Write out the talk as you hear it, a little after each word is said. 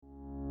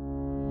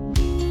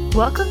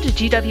Welcome to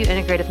GW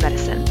Integrative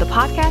Medicine, the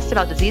podcast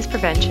about disease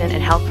prevention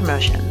and health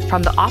promotion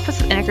from the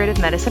Office of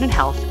Integrative Medicine and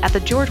Health at the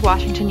George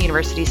Washington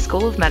University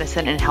School of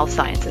Medicine and Health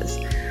Sciences.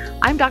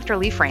 I'm Dr.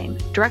 Lee Frame,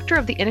 Director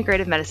of the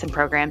Integrative Medicine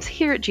Programs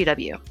here at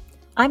GW.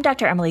 I'm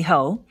Dr. Emily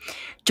Ho,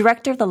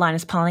 Director of the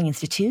Linus Pauling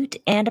Institute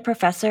and a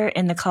professor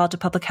in the College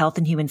of Public Health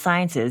and Human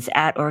Sciences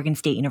at Oregon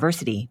State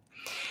University.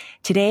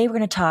 Today, we're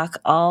going to talk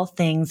all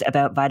things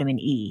about vitamin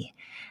E.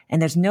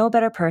 And there's no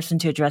better person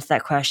to address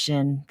that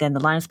question than the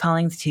Linus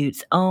Pauling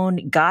Institute's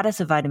own goddess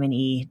of vitamin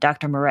E,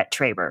 Dr. Marette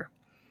Traber.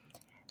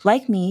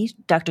 Like me,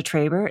 Dr.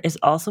 Traber is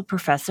also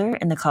professor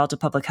in the College of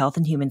Public Health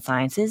and Human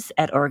Sciences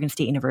at Oregon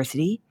State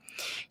University.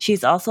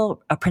 She's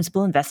also a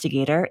principal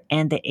investigator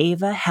and the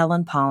Ava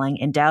Helen Pauling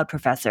Endowed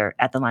Professor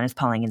at the Linus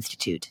Pauling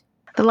Institute.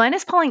 The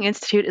Linus Pauling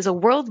Institute is a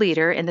world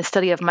leader in the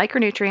study of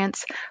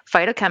micronutrients,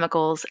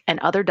 phytochemicals, and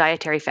other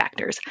dietary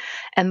factors,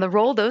 and the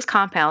role those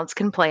compounds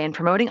can play in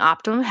promoting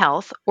optimum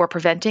health or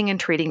preventing and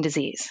treating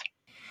disease.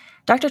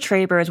 Dr.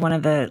 Traber is one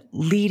of the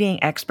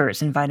leading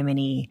experts in vitamin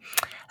E.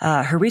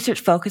 Her research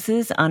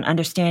focuses on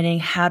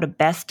understanding how to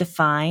best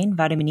define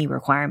vitamin E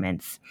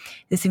requirements.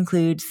 This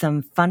includes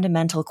some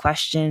fundamental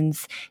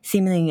questions,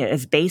 seemingly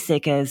as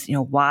basic as,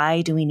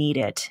 why do we need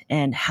it,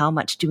 and how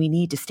much do we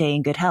need to stay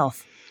in good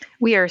health?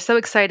 We are so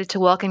excited to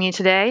welcome you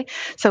today.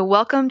 So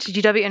welcome to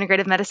GW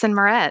Integrative Medicine,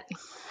 Marette.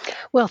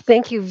 Well,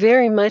 thank you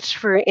very much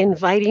for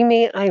inviting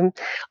me. I'm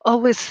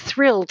always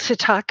thrilled to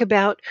talk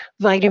about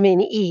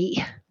vitamin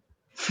E.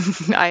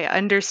 I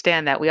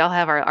understand that. We all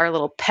have our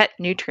little pet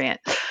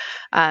nutrient.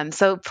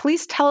 So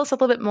please tell us a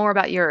little bit more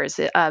about yours.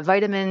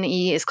 Vitamin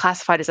E is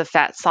classified as a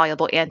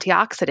fat-soluble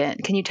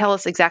antioxidant. Can you tell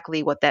us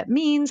exactly what that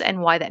means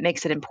and why that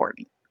makes it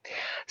important?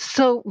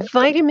 So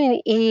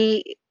vitamin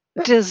E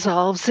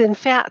dissolves in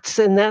fats,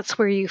 and that's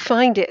where you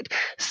find it.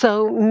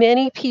 So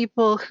many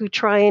people who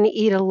try and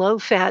eat a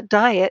low-fat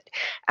diet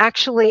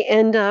actually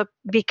end up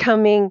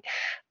becoming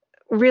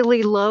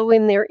really low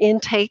in their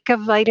intake of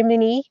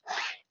vitamin E.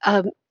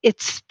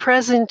 It's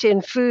present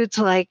in foods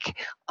like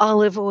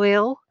olive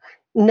oil,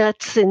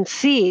 nuts, and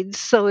seeds.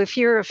 So if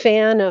you're a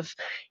fan of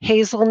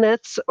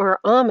hazelnuts or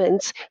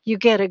almonds, you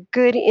get a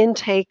good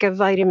intake of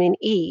vitamin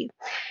E.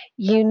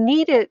 You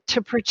need it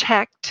to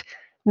protect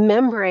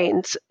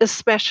membranes,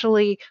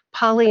 especially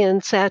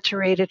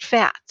polyunsaturated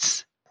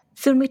fats.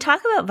 So when we talk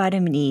about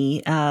vitamin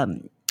E,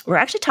 we're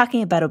actually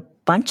talking about a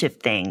bunch of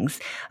things.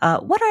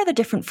 What are the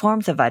different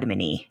forms of vitamin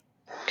E?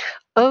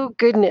 Oh,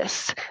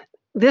 goodness.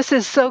 This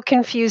is so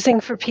confusing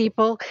for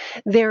people.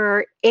 There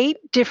are 8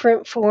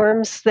 different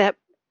forms that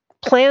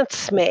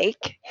plants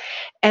make,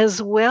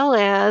 as well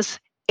as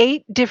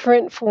 8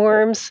 different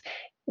forms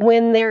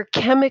when they're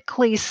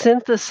chemically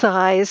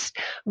synthesized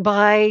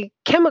by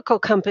chemical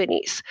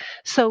companies.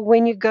 So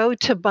when you go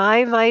to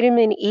buy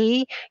vitamin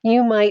E,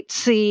 you might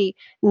see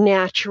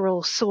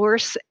natural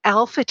source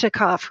alpha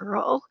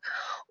tocopherol,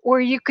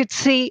 or you could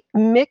see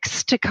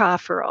mixed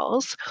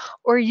tocopherols,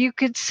 or you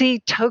could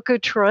see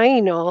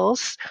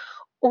tocotrienols,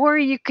 or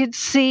you could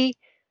see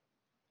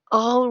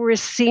all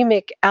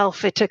racemic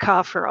alpha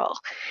tocopherol.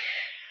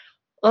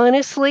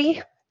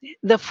 Honestly,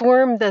 the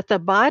form that the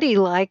body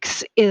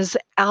likes is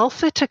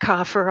alpha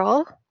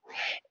tocopherol,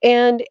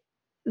 and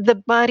the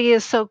body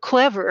is so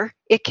clever,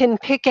 it can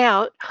pick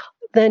out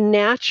the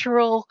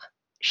natural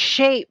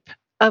shape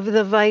of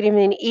the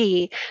vitamin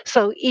E.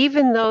 So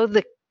even though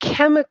the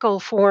chemical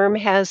form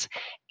has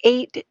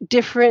 8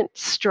 different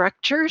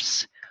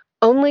structures,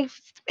 only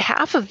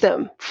half of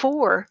them,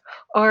 4,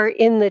 are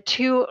in the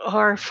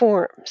 2R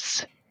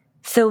forms.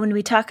 So when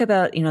we talk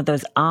about,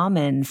 those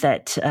almonds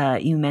that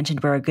you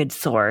mentioned were a good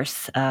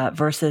source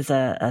versus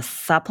a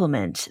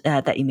supplement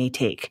that you may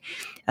take,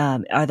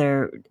 are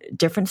there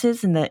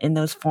differences in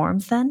those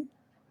forms then?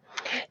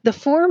 The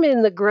form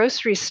in the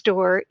grocery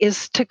store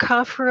is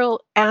tocopherol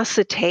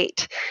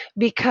acetate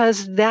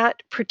because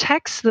that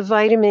protects the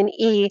vitamin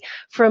E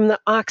from the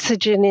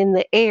oxygen in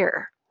the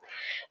air.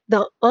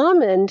 The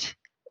almond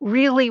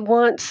really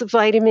wants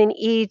vitamin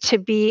E to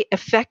be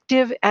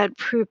effective at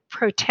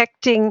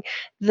protecting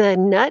the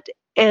nut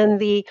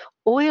and the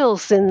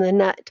oils in the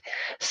nut.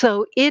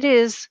 So it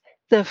is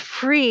the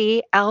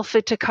free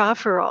alpha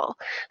tocopherol.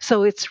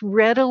 So it's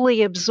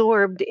readily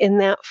absorbed in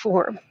that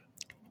form.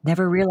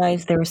 Never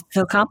realized they were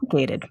so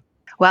complicated.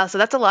 Wow, so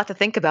that's a lot to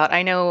think about.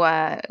 I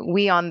know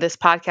we on this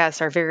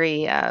podcast are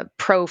very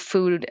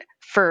pro-food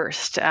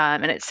first,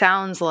 and it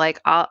sounds like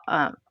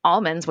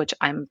almonds, which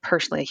I'm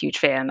personally a huge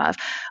fan of,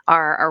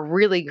 are a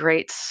really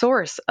great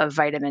source of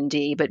vitamin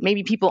D, but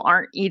maybe people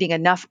aren't eating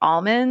enough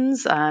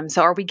almonds.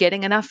 So are we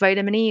getting enough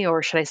vitamin E,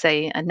 or should I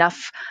say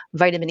enough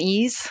vitamin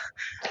E's?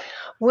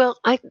 Well,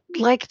 I'd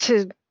like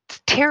to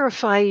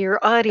terrify your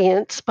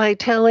audience by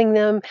telling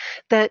them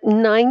that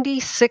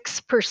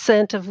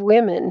 96% of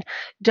women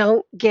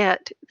don't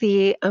get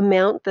the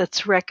amount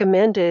that's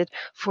recommended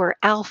for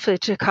alpha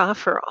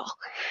tocopherol.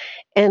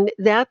 And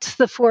that's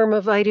the form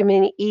of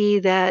vitamin E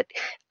that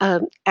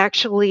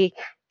actually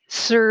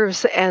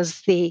serves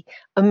as the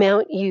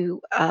amount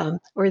you,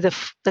 or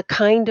the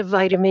kind of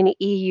vitamin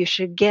E you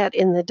should get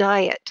in the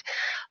diet.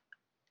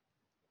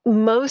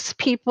 Most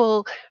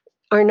people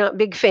are not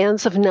big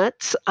fans of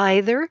nuts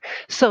either.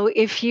 So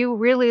if you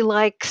really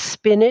like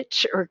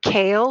spinach or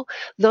kale,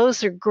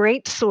 those are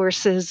great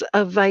sources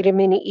of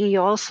vitamin E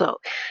also.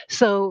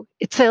 So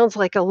it sounds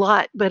like a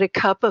lot, but a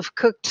cup of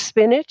cooked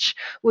spinach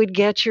would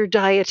get your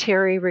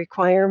dietary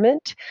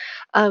requirement.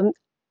 Um,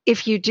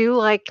 if you do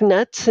like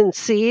nuts and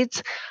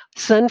seeds,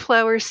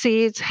 sunflower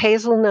seeds,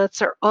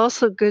 hazelnuts are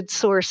also good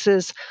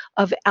sources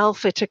of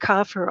alpha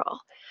tocopherol.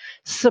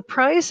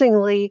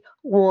 Surprisingly,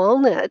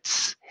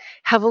 walnuts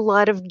have a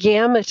lot of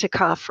gamma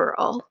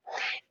tocopherol.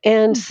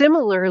 And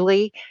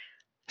similarly,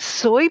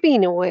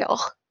 soybean oil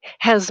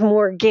has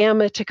more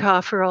gamma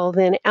tocopherol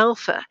than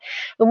alpha.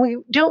 And we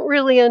don't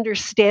really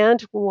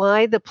understand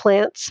why the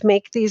plants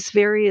make these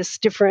various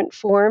different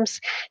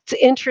forms. It's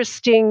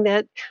interesting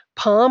that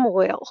palm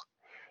oil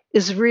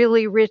is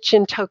really rich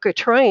in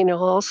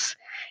tocotrienols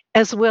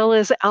as well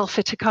as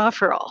alpha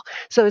tocopherol.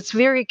 So it's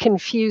very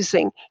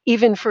confusing,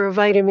 even for a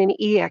vitamin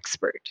E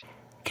expert.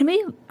 Can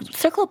we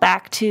circle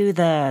back to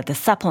the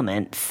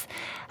supplements?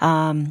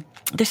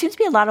 There seems to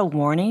be a lot of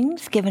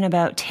warnings given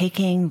about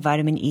taking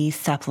vitamin E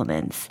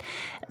supplements.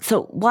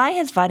 So why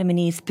has vitamin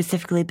E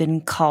specifically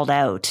been called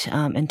out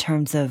in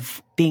terms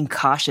of being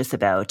cautious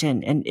about?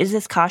 And is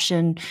this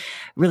caution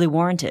really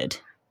warranted?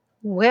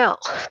 Well,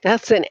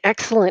 that's an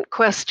excellent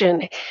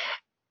question.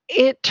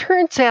 It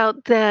turns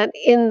out that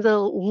in the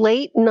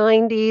late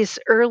 90s,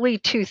 early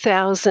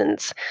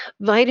 2000s,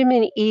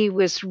 vitamin E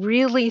was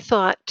really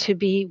thought to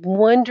be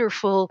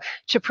wonderful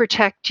to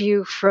protect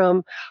you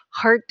from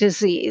heart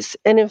disease.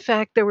 And in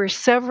fact, there were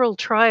several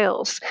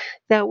trials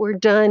that were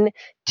done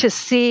to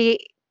see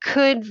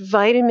could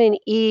vitamin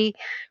E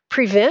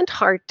prevent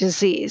heart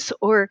disease,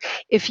 or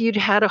if you'd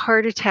had a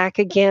heart attack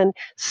again,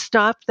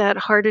 stop that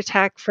heart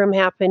attack from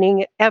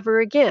happening ever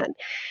again.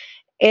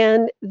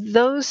 And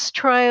those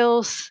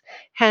trials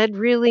had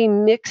really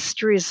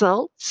mixed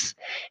results.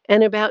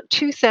 And about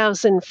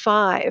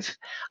 2005,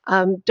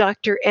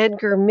 Dr.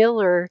 Edgar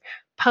Miller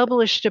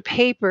published a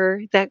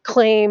paper that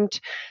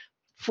claimed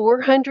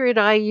 400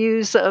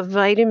 IUs of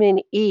vitamin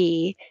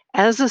E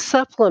as a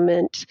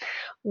supplement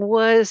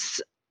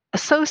was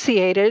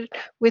associated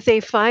with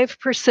a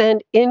 5%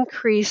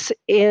 increase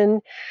in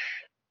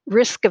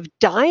risk of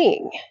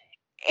dying.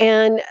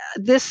 And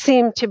this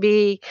seemed to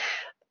be,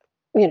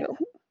 you know,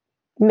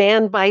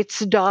 man bites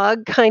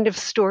dog kind of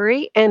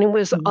story, and it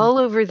was all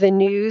over the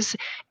news.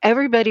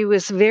 Everybody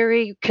was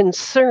very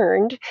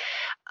concerned.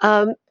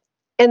 Um,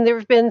 and there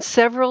have been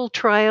several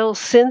trials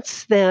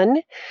since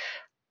then,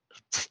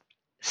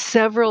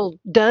 several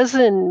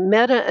dozen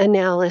meta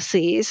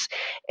analyses,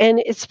 and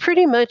it's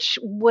pretty much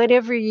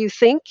whatever you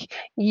think,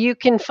 you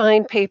can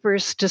find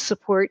papers to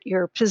support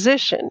your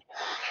position.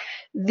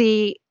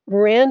 The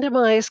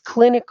randomized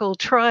clinical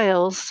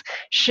trials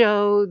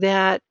show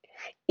that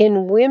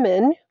in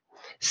women,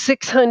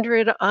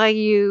 600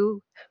 IU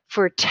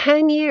for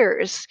 10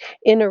 years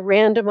in a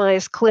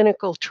randomized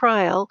clinical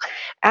trial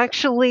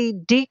actually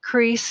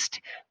decreased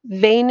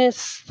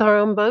venous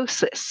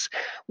thrombosis,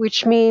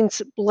 which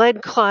means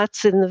blood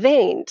clots in the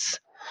veins.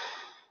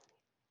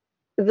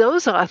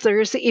 Those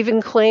authors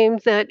even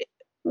claimed that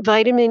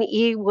vitamin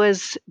E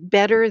was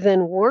better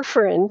than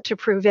warfarin to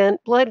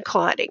prevent blood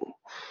clotting.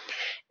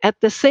 At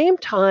the same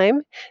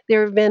time,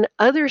 there have been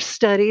other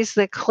studies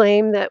that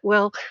claim that,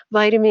 well,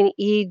 vitamin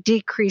E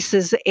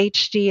decreases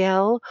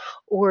HDL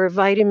or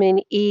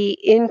vitamin E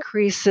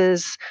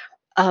increases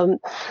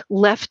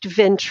left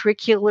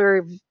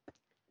ventricular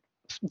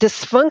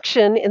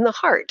dysfunction in the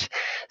heart.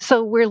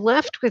 So we're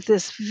left with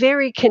this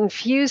very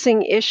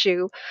confusing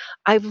issue.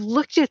 I've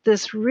looked at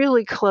this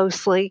really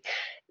closely.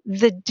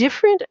 The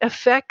different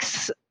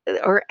effects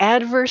or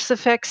adverse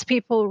effects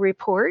people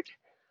report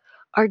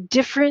are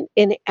different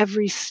in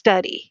every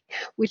study,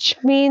 which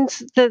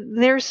means that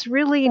there's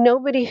really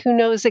nobody who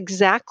knows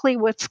exactly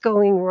what's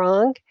going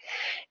wrong.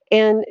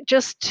 And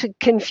just to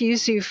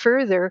confuse you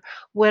further,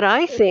 what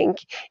I think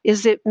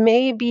is it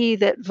may be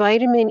that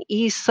vitamin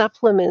E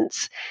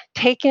supplements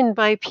taken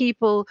by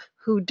people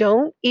who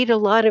don't eat a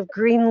lot of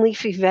green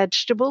leafy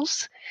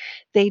vegetables,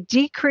 they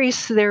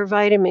decrease their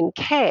vitamin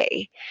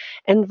K.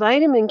 And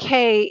vitamin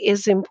K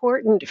is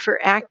important for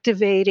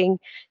activating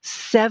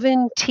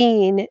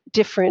 17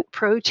 different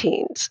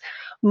proteins.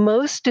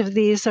 Most of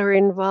these are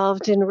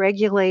involved in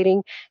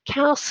regulating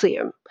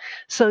calcium.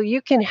 So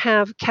you can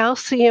have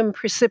calcium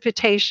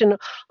precipitation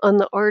on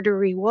the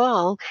artery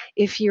wall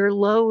if you're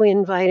low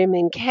in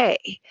vitamin K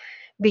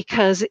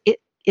because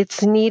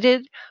it's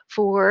needed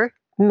for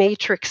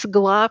matrix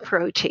GLA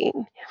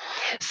protein.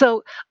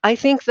 So I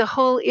think the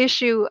whole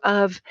issue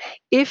of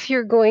if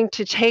you're going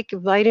to take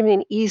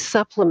vitamin E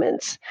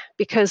supplements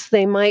because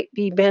they might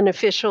be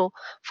beneficial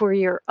for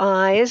your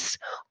eyes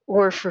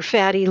or for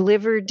fatty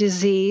liver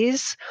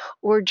disease,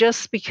 or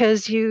just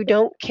because you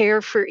don't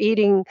care for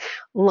eating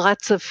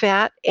lots of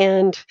fat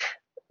and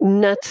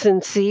nuts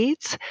and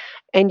seeds,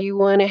 and you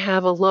want to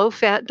have a low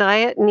fat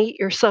diet and eat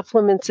your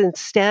supplements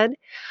instead,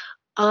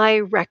 I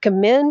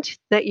recommend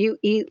that you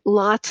eat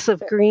lots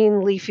of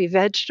green leafy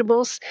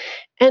vegetables.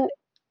 And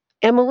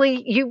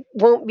Emily, you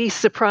won't be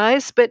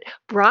surprised, but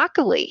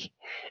broccoli.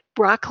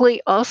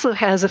 Broccoli also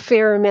has a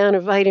fair amount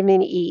of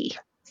vitamin E.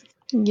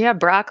 Yeah,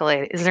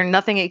 broccoli. Is there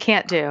nothing it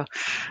can't do?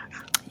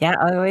 Yeah,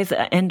 I always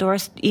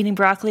endorse eating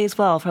broccoli as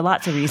well for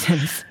lots of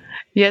reasons.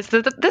 Yes,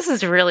 this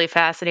is really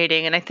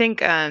fascinating. And I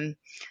think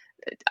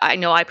I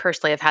know I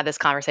personally have had this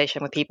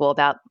conversation with people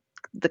about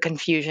the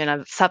confusion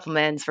of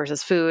supplements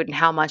versus food and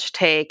how much to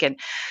take. And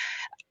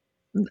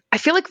I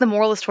feel like the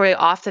moral of the story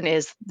often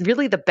is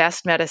really the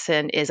best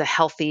medicine is a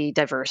healthy,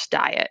 diverse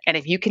diet. And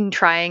if you can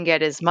try and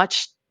get as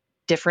much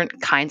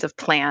different kinds of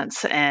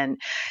plants and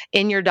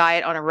in your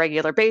diet on a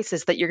regular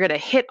basis, that you're going to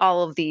hit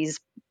all of these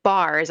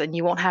bars and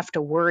you won't have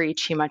to worry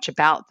too much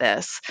about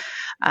this.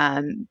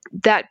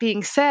 That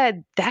being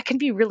said, that can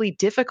be really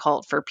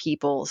difficult for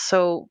people.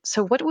 So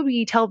what would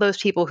we tell those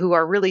people who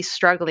are really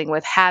struggling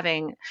with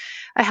having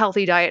a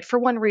healthy diet for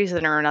one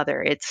reason or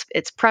another?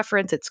 It's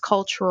preference, it's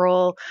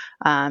cultural.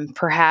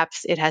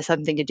 Perhaps it has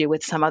something to do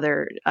with some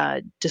other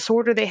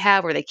disorder they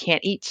have where they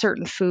can't eat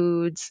certain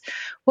foods.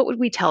 What would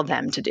we tell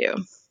them to do?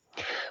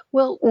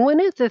 Well,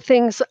 one of the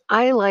things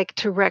I like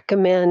to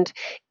recommend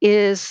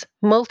is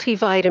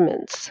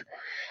multivitamins.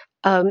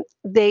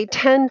 They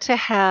tend to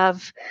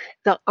have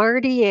the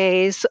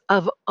RDAs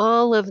of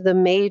all of the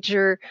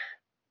major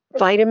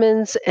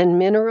vitamins and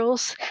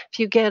minerals. If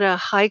you get a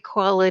high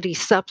quality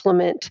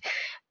supplement,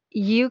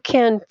 you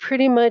can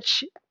pretty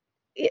much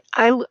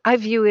I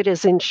view it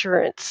as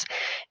insurance.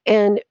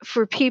 And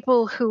for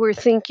people who are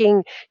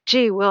thinking,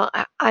 gee, well,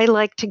 I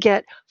like to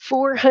get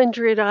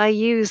 400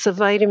 IUs of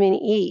vitamin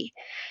E,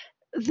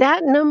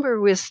 that number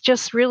was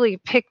just really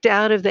picked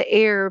out of the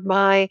air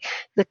by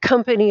the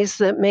companies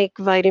that make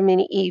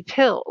vitamin E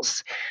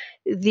pills.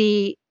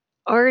 The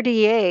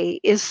RDA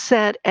is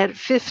set at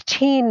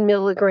 15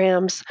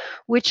 milligrams,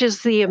 which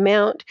is the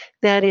amount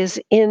that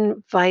is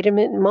in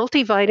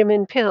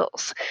multivitamin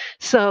pills.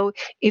 So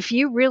if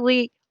you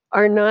really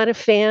are not a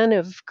fan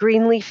of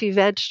green leafy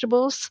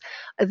vegetables,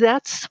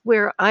 that's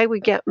where I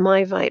would get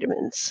my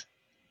vitamins.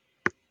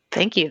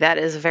 Thank you. That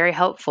is very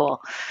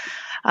helpful.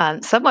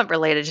 Somewhat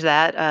related to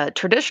that,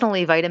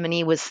 traditionally vitamin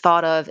E was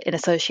thought of in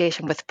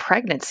association with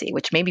pregnancy,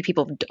 which maybe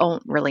people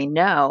don't really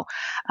know.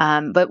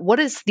 But what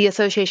is the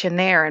association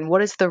there, and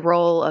what is the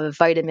role of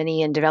vitamin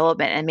E in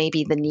development, and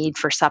maybe the need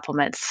for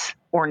supplements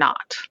or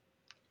not?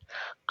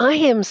 I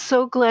am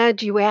so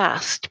glad you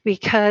asked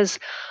because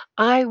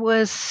I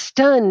was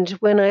stunned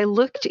when I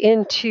looked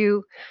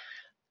into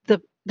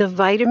the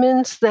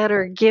vitamins that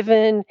are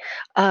given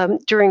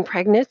during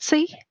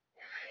pregnancy.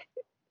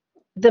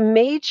 The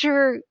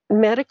major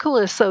medical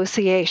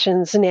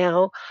associations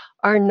now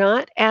are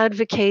not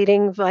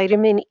advocating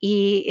vitamin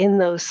E in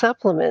those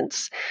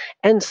supplements,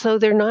 and so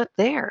they're not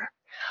there.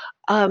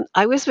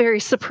 I was very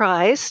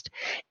surprised,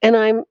 and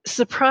I'm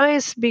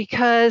surprised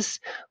because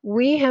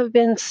we have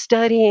been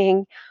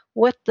studying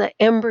what the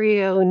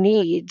embryo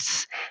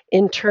needs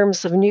in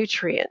terms of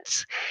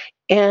nutrients.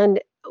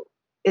 And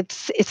it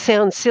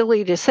sounds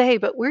silly to say,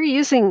 but we're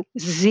using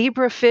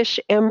zebrafish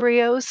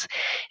embryos.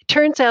 It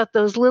turns out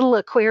those little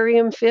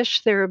aquarium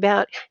fish, they're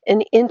about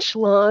an inch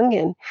long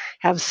and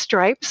have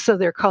stripes, so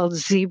they're called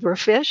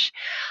zebrafish.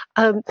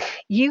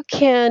 You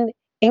can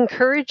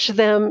encourage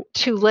them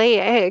to lay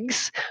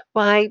eggs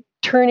by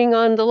turning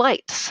on the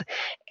lights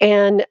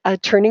and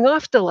turning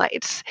off the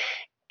lights.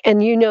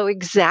 And you know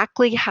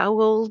exactly how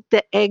old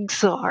the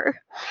eggs are.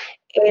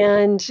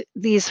 And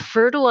these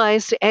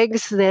fertilized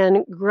eggs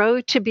then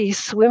grow to be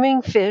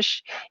swimming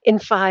fish in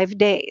 5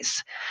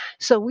 days.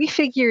 So we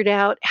figured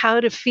out how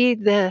to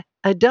feed the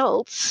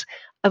adults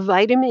a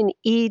vitamin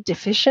E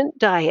deficient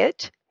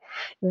diet.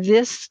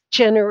 This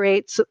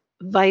generates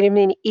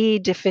vitamin E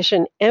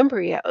deficient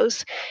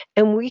embryos,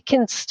 and we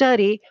can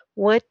study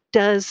what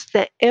does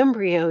the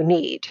embryo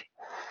need.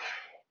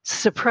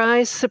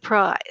 Surprise,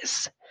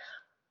 surprise.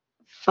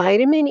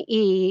 Vitamin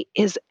E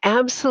is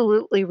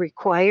absolutely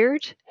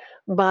required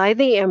by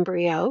the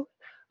embryo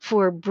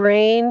for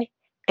brain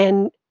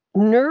and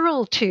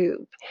neural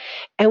tube.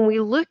 And we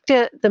looked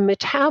at the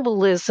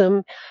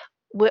metabolism,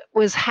 what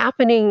was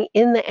happening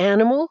in the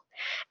animal.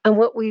 And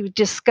what we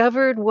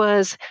discovered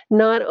was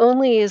not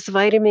only is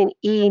vitamin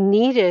E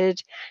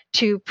needed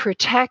to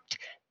protect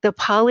the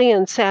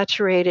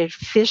polyunsaturated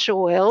fish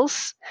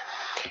oils,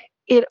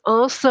 it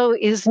also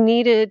is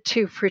needed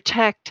to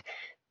protect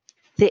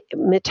the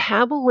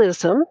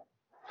metabolism,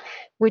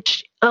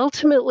 which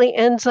ultimately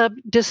ends up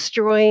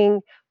destroying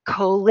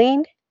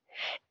choline,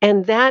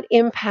 and that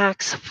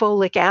impacts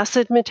folic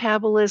acid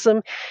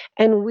metabolism.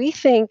 And we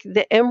think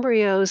the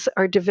embryos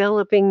are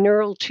developing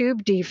neural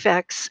tube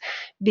defects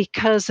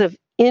because of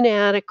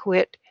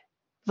inadequate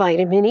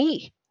vitamin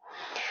E.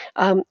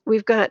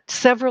 We've got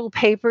several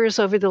papers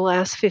over the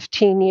last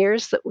 15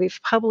 years that we've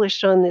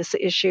published on this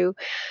issue,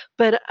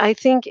 but I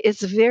think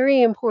it's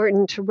very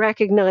important to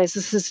recognize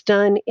this is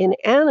done in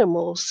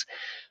animals,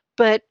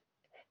 but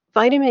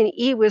vitamin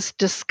E was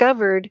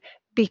discovered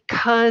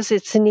because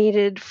it's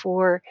needed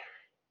for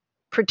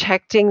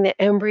protecting the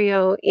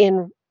embryo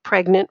in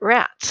pregnant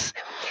rats.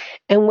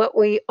 And what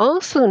we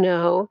also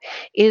know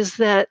is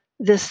that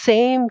the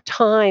same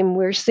time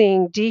we're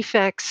seeing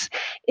defects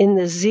in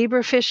the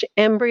zebrafish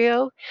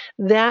embryo,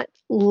 that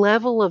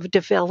level of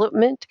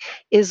development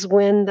is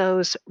when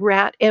those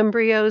rat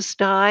embryos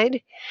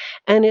died.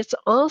 And it's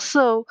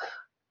also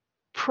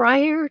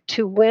prior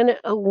to when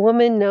a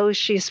woman knows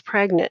she's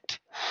pregnant.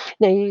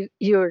 Now,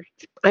 you're,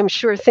 I'm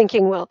sure,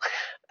 thinking, well,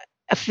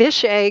 a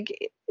fish egg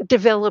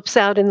develops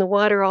out in the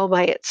water all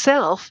by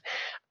itself.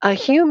 A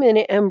human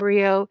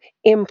embryo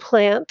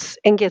implants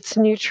and gets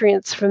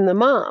nutrients from the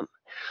mom.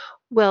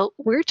 Well,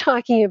 we're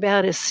talking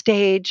about a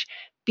stage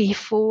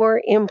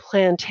before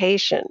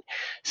implantation.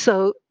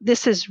 So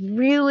this is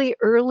really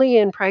early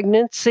in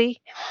pregnancy.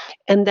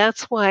 And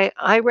that's why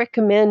I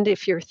recommend,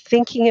 if you're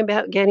thinking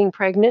about getting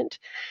pregnant,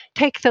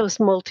 take those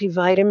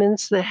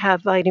multivitamins that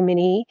have vitamin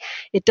E.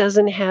 It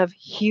doesn't have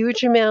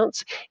huge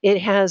amounts, it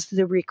has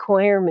the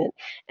requirement.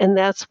 And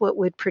that's what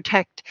would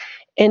protect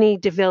any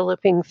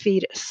developing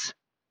fetus.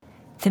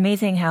 It's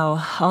amazing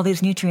how all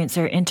these nutrients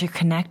are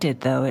interconnected,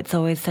 though. It's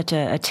always such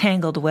a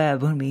tangled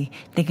web when we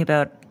think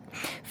about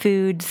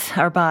foods,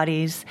 our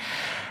bodies,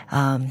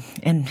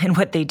 and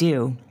what they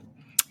do.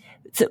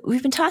 So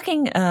we've been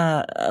talking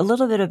a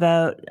little bit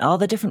about all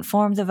the different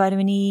forms of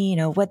vitamin E,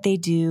 what they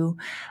do.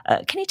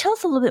 Can you tell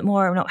us a little bit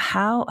more?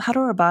 How do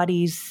our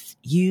bodies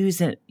use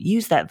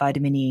that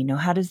vitamin E?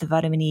 How does the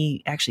vitamin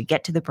E actually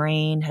get to the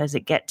brain? How does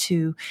it get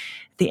to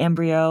the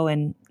embryo?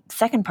 And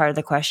second part of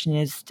the question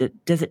is,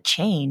 does it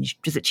change?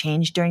 Does it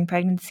change during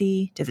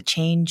pregnancy? Does it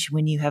change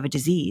when you have a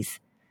disease?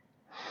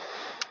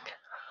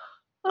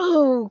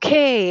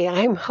 Okay,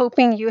 I'm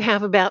hoping you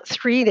have about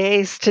 3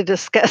 days to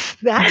discuss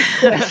that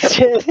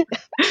question.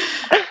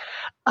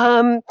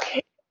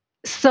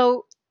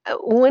 So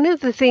one of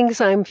the things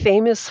I'm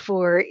famous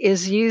for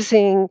is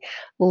using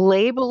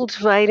labeled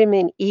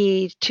vitamin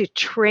E to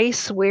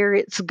trace where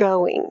it's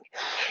going.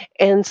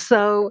 And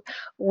so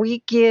we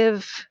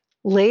give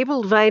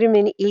labeled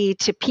vitamin E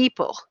to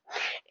people.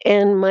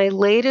 And my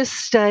latest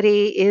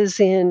study is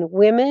in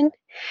women,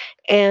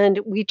 and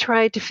we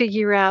tried to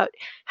figure out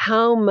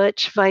how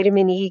much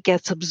vitamin E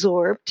gets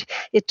absorbed.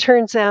 It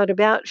turns out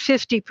about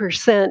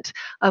 50%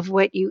 of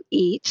what you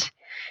eat.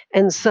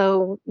 And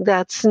so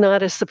that's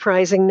not a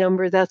surprising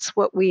number. That's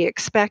what we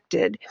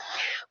expected.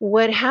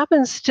 What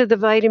happens to the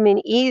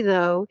vitamin E,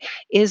 though,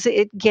 is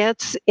it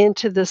gets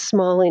into the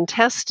small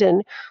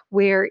intestine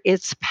where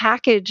it's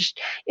packaged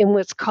in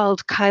what's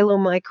called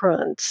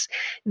chylomicrons.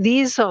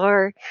 These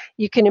are,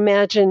 you can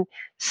imagine,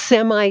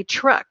 semi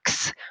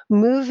trucks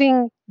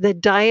moving the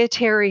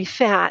dietary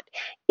fat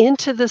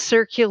into the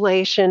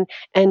circulation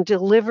and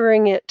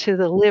delivering it to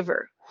the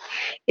liver.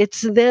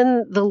 It's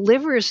then the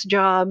liver's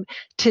job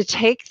to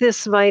take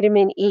this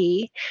vitamin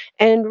E.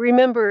 And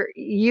remember,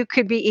 you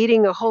could be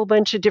eating a whole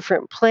bunch of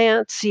different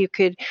plants. You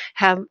could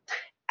have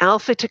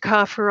alpha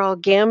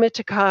tocopherol, gamma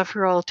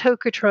tocopherol,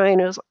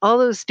 tocotrienols, all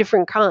those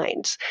different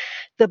kinds.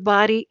 The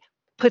body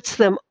puts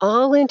them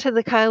all into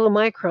the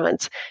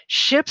chylomicrons,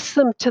 ships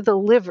them to the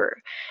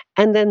liver,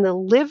 and then the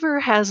liver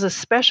has a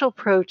special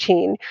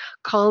protein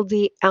called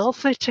the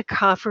alpha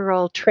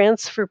tocopherol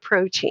transfer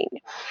protein.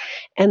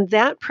 And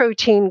that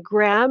protein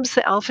grabs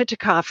the alpha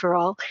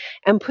tocopherol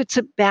and puts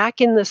it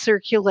back in the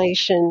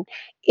circulation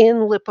in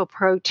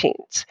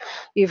lipoproteins.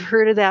 You've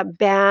heard of that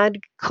bad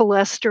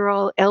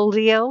cholesterol,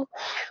 LDL?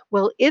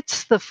 Well,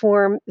 it's the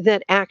form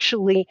that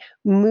actually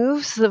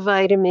moves the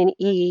vitamin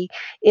E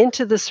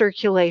into the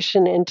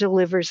circulation and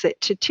delivers it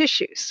to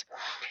tissues.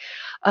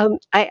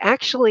 I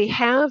actually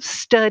have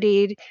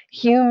studied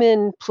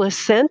human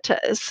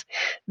placentas.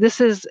 This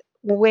is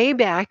way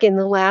back in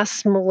the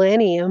last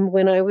millennium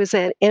when I was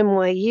at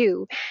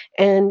NYU,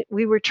 and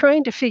we were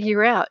trying to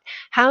figure out,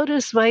 how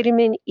does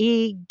vitamin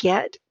E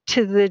get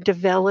to the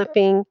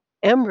developing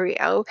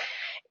embryo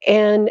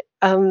and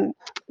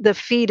the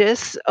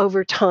fetus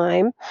over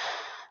time.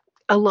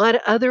 A lot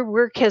of other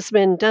work has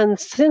been done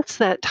since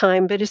that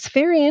time, but it's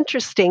very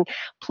interesting.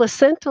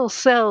 Placental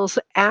cells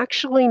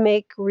actually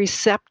make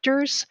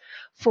receptors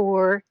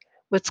for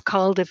what's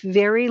called a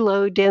very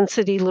low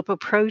density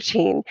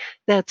lipoprotein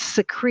that's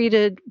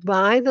secreted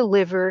by the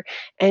liver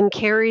and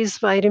carries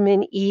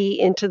vitamin E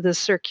into the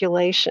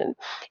circulation.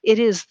 It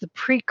is the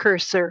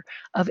precursor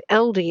of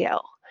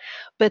LDL.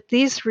 But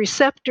these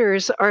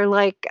receptors are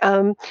like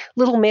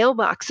little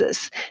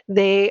mailboxes.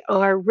 They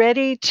are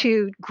ready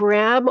to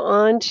grab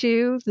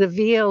onto the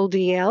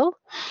VLDL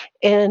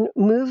and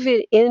move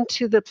it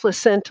into the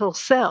placental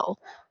cell.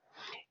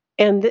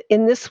 And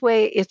in this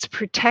way, it's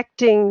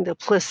protecting the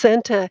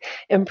placenta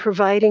and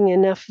providing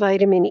enough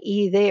vitamin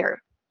E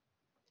there.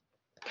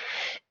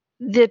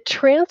 The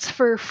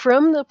transfer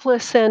from the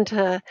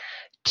placenta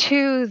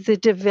to the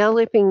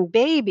developing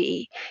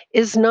baby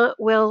is not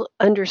well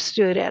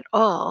understood at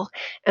all.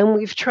 And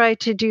we've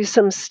tried to do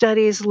some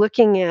studies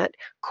looking at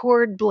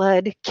cord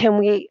blood. Can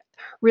we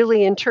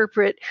really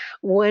interpret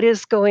what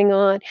is going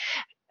on?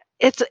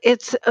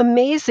 It's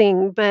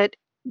amazing, but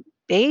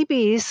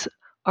babies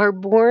are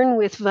born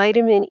with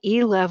vitamin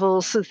E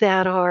levels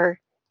that are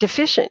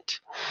deficient.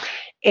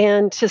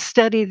 And to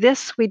study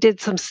this, we did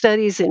some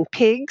studies in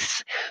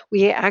pigs.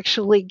 We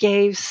actually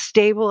gave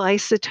stable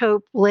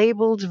isotope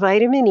labeled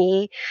vitamin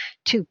E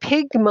to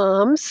pig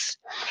moms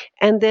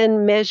and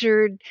then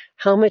measured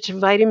how much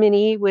vitamin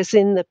E was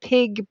in the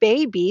pig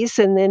babies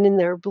and then in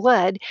their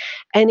blood.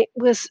 And it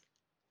was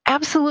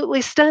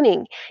absolutely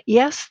stunning.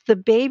 Yes, the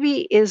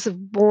baby is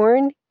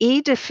born E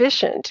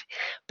deficient,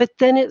 but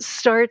then it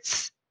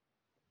starts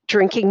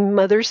drinking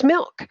mother's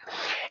milk.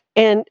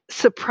 And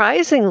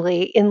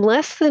surprisingly, in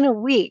less than a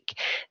week,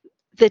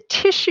 the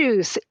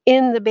tissues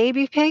in the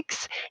baby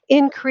pigs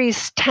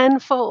increased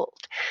tenfold.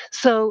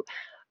 So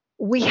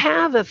we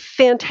have a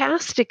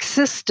fantastic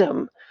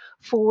system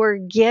for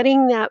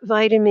getting that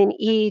vitamin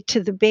E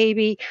to the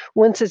baby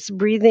once it's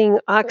breathing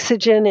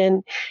oxygen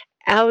and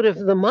out of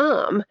the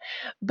mom,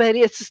 but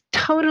it's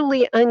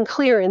totally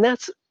unclear. And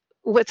that's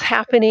what's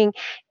happening.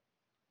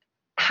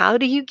 How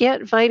do you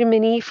get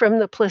vitamin E from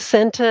the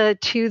placenta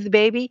to the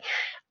baby?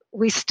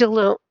 We still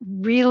don't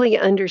really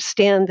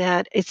understand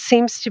that. It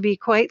seems to be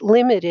quite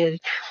limited,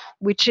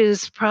 which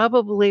is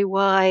probably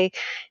why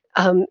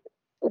um,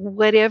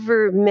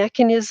 whatever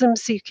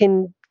mechanisms you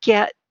can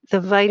get the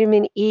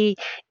vitamin E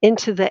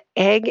into the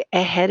egg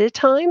ahead of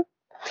time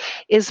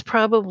is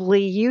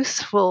probably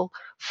useful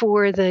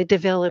for the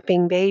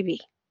developing baby.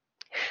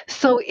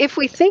 So, if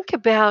we think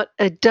about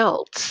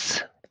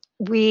adults,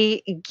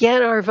 we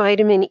get our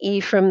vitamin E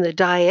from the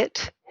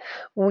diet,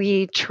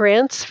 we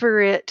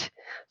transfer it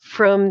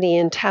from the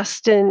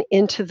intestine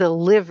into the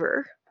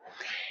liver.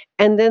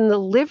 And then the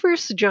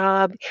liver's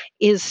job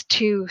is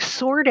to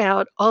sort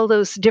out all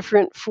those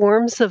different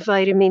forms of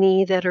vitamin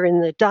E that are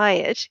in the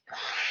diet.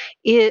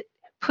 It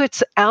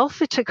puts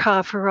alpha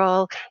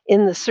tocopherol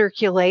in the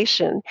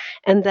circulation,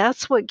 and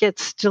that's what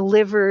gets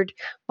delivered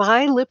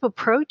by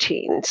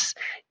lipoproteins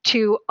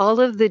to all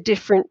of the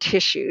different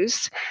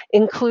tissues,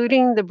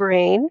 including the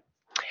brain.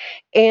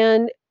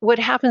 And what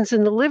happens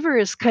in the liver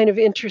is kind of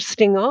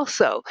interesting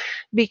also,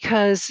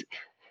 because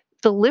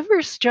the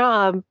liver's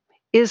job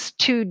is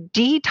to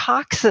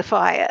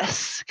detoxify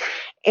us.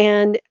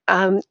 And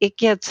it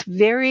gets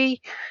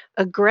very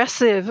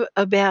aggressive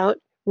about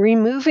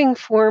removing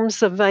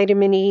forms of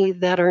vitamin E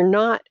that are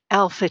not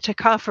alpha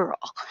tocopherol.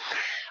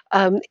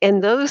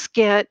 And those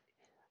get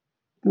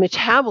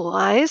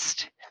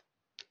metabolized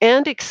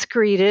and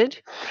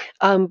excreted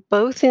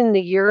both in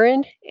the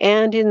urine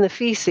and in the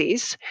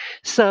feces.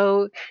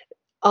 So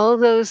all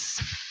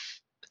those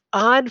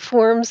odd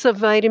forms of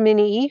vitamin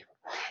E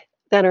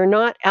that are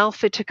not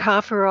alpha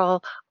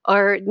tocopherol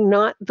are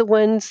not the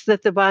ones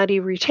that the body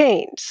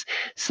retains.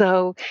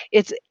 So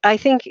it's, I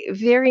think,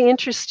 very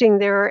interesting.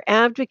 There are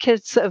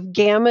advocates of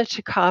gamma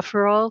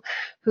tocopherol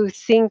who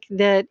think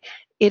that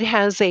it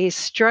has a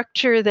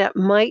structure that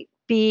might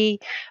be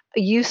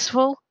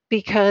useful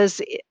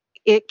because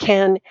it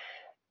can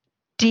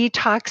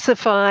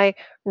detoxify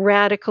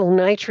radical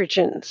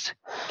nitrogens.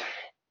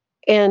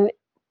 And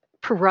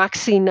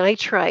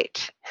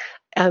peroxynitrite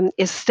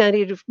is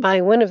studied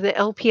by one of the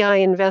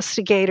LPI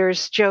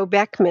investigators, Joe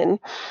Beckman.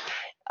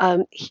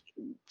 It's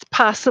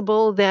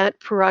possible that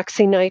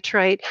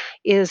peroxynitrite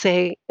is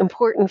an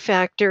important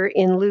factor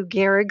in Lou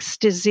Gehrig's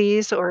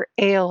disease or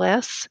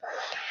ALS,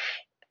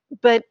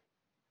 but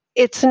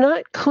it's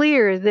not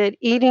clear that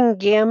eating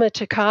gamma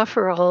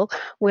tocopherol,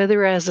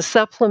 whether as a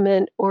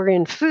supplement or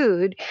in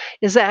food,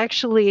 is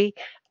actually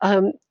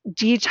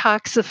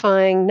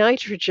detoxifying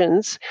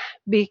nitrogens,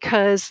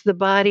 because the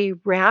body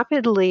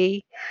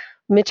rapidly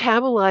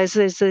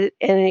metabolizes it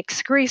and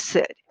excretes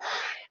it.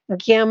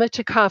 Gamma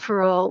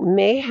tocopherol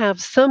may have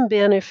some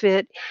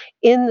benefit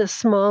in the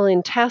small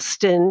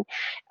intestine,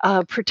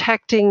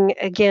 protecting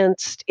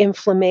against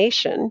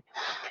inflammation,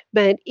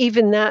 but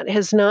even that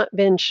has not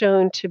been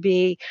shown to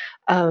be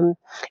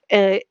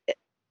a,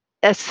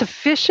 a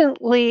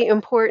sufficiently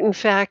important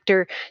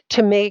factor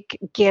to make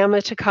gamma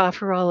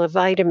tocopherol a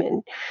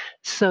vitamin.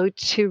 So,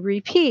 to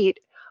repeat,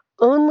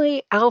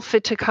 only alpha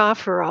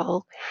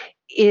tocopherol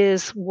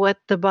is what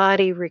the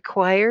body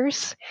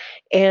requires.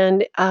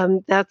 And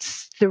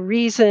that's the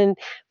reason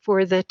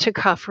for the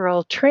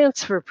tocopherol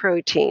transfer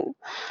protein.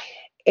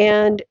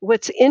 And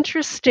what's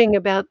interesting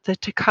about the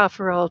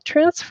tocopherol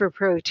transfer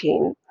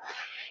protein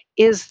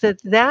is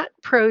that that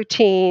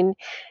protein,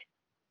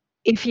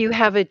 if you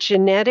have a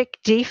genetic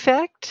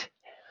defect,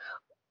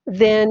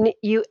 then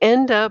you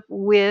end up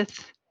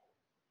with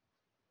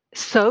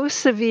so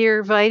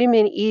severe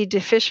vitamin E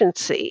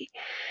deficiency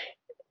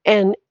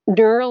and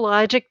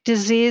neurologic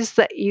disease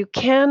that you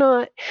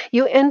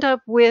end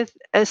up with,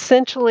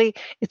 essentially,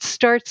 it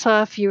starts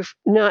off you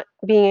not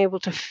being able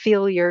to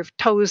feel your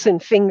toes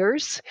and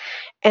fingers,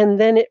 and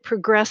then it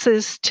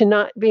progresses to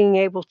not being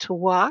able to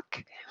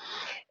walk.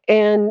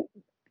 And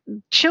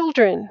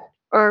children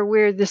are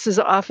where this is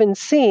often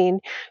seen,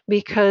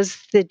 because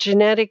the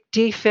genetic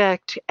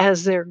defect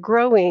as they're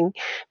growing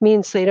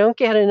means they don't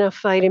get enough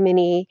vitamin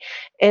E,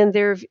 and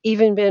there have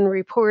even been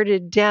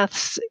reported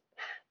deaths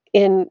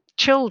in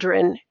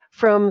children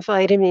from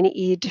vitamin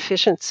E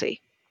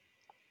deficiency.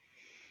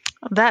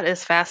 That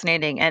is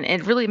fascinating. And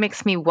it really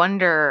makes me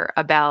wonder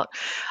about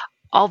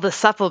all the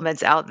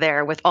supplements out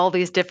there with all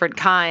these different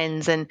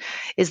kinds. And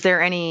is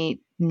there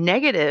any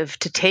negative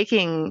to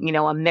taking,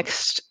 a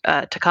mixed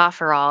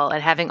tocopherol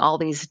and having all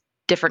these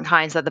different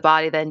kinds that the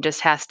body then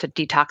just has to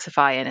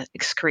detoxify and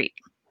excrete?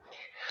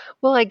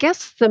 Well, I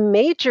guess the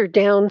major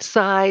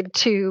downside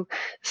to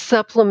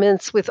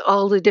supplements with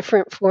all the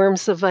different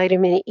forms of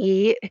vitamin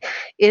E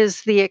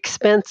is the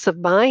expense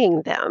of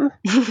buying them.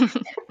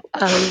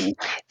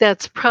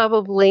 That's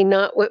probably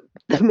not what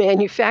the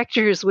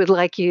manufacturers would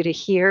like you to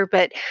hear,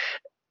 but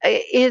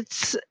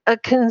it's a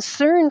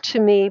concern to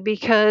me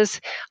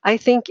because I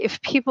think if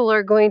people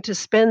are going to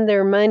spend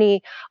their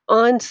money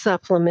on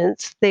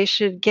supplements, they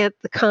should get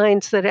the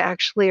kinds that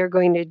actually are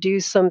going to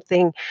do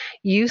something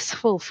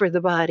useful for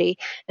the body.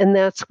 And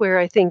that's where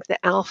I think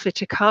the alpha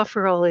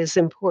tocopherol is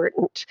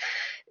important.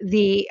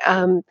 The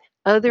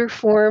other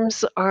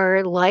forms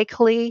are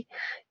likely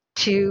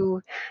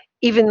to,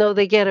 even though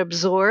they get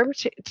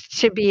absorbed,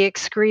 to be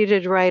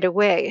excreted right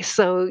away.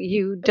 So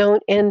you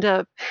don't end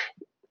up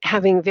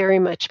having very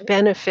much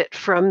benefit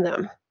from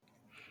them.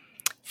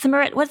 So,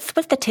 Marit, what's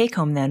the take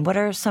home then? What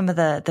are some of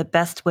the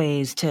best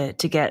ways to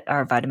get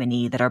our vitamin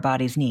E that our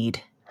bodies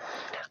need?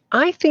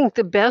 I think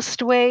the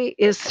best way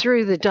is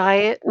through the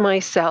diet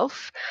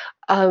myself.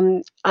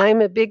 I'm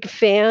a big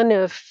fan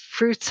of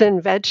fruits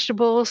and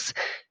vegetables,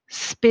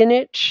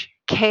 spinach,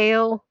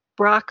 kale,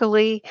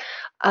 broccoli.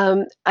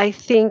 I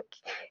think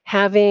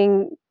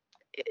having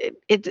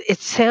it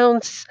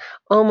sounds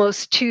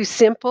almost too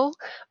simple,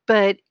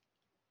 but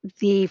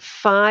the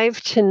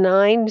 5 to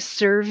 9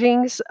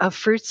 servings of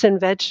fruits and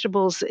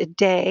vegetables a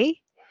day,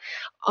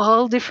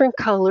 all different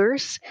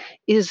colors,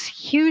 is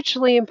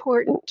hugely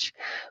important.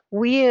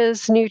 We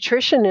as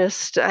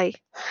nutritionists, I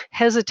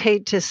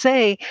hesitate to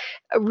say,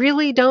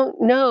 really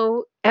don't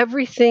know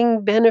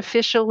everything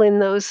beneficial in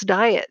those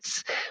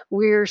diets.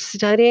 We're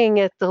studying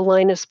at the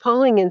Linus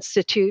Pauling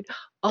Institute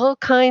all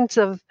kinds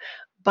of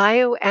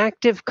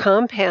bioactive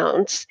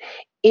compounds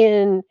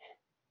in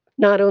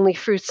not only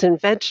fruits and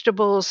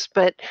vegetables,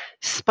 but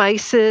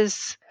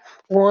spices,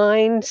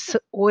 wines,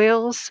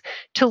 oils,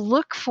 to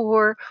look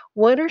for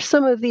what are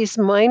some of these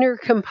minor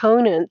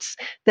components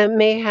that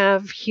may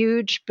have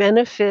huge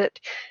benefit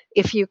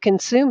if you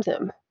consume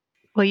them.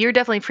 Well, you're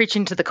definitely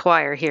preaching to the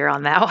choir here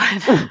on that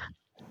one.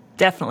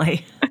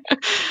 Definitely.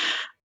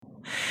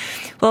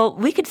 Well,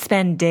 we could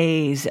spend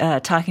days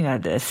talking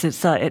about this.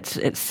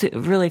 It's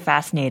really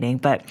fascinating,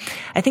 but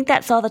I think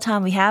that's all the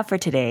time we have for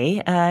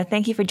today.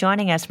 Thank you for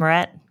joining us,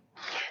 Marit.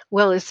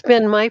 Well, it's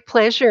been my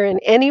pleasure, and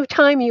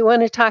anytime you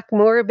want to talk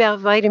more about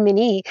vitamin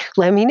E,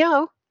 let me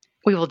know.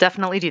 We will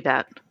definitely do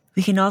that.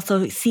 We can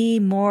also see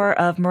more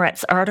of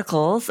Marit's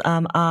articles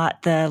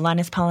at the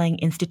Linus Pauling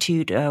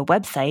Institute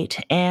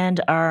website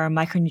and our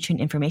Micronutrient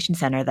Information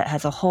Center that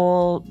has a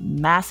whole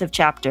massive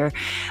chapter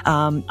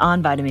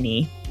on vitamin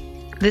E.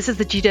 This is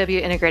the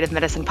GW Integrative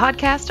Medicine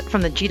Podcast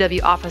from the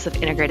GW Office of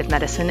Integrative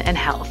Medicine and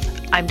Health.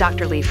 I'm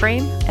Dr. Lee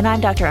Frame. And I'm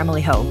Dr.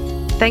 Emily Ho.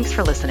 Thanks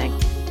for listening.